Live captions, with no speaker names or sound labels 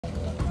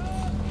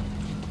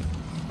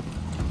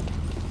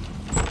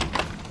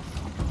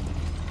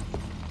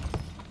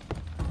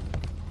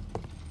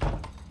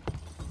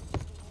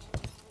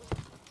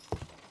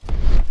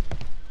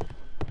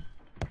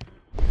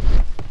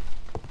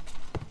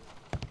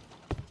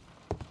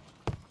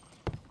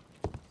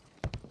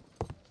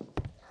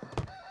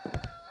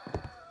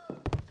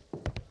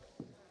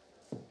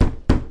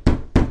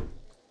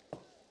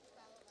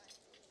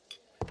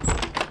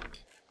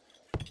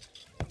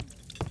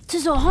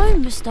Visitors are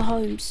home, Mr.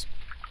 Holmes.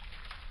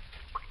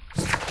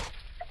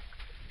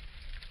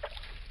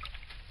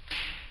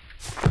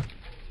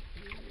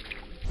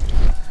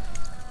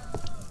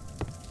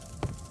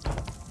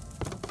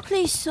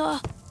 Please, sir,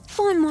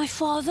 find my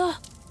father.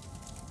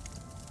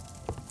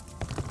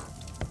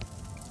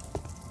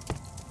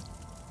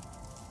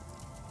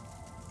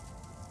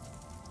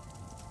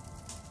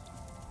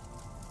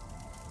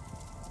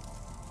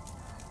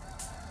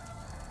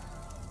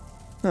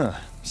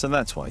 Ah, so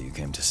that's why you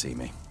came to see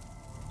me.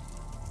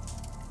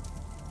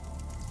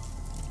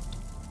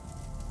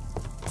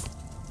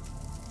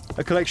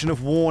 A collection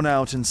of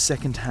worn-out and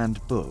second-hand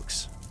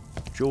books.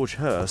 George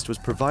Hurst was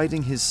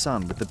providing his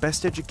son with the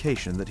best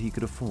education that he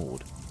could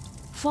afford.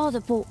 Father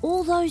bought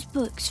all those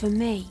books for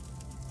me.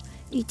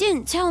 He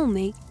didn't tell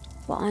me,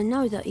 but I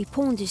know that he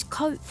pawned his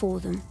coat for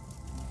them.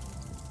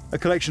 A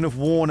collection of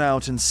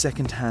worn-out and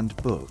second-hand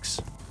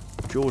books.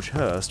 George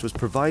Hurst was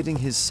providing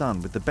his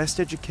son with the best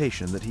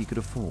education that he could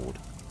afford.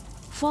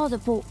 Father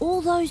bought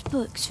all those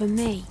books for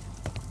me.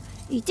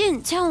 He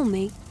didn't tell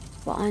me,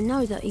 but I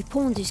know that he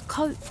pawned his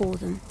coat for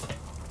them.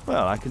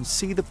 Well, I can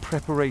see the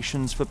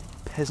preparations for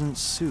peasant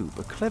soup,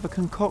 a clever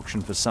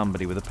concoction for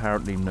somebody with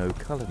apparently no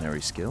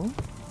culinary skill.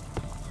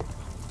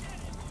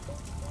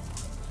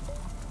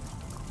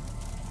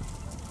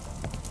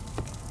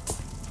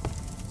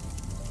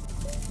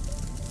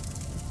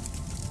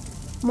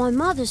 My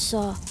mother,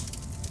 sir.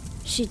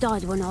 She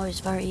died when I was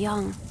very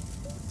young.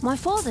 My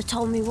father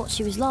told me what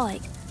she was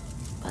like,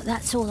 but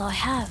that's all I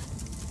have.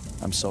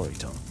 I'm sorry,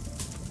 Tom.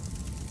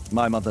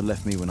 My mother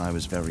left me when I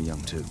was very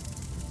young, too.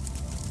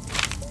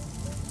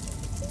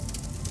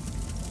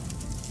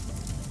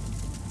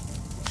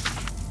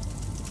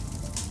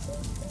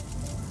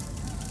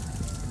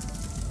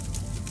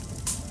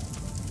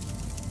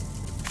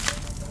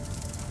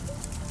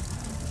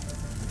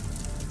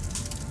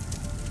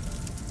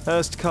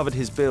 Hurst covered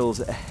his bills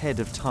ahead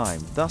of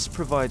time, thus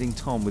providing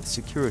Tom with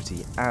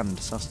security and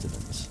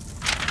sustenance.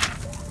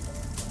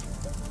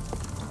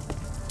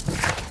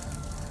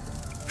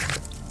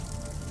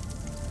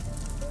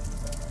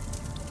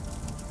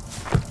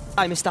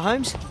 Hi, Mr.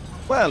 Holmes.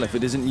 Well, if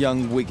it isn't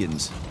young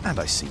Wiggins. And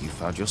I see you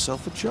found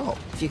yourself a job.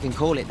 If you can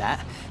call it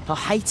that. I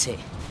hate it.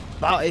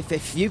 But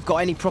if you've got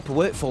any proper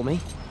work for me...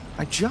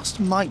 I just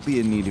might be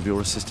in need of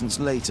your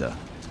assistance later.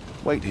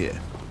 Wait here.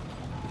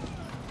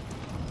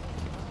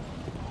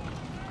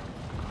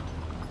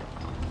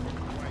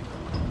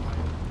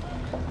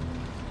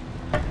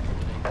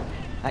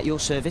 At your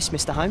service,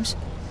 Mr. Holmes.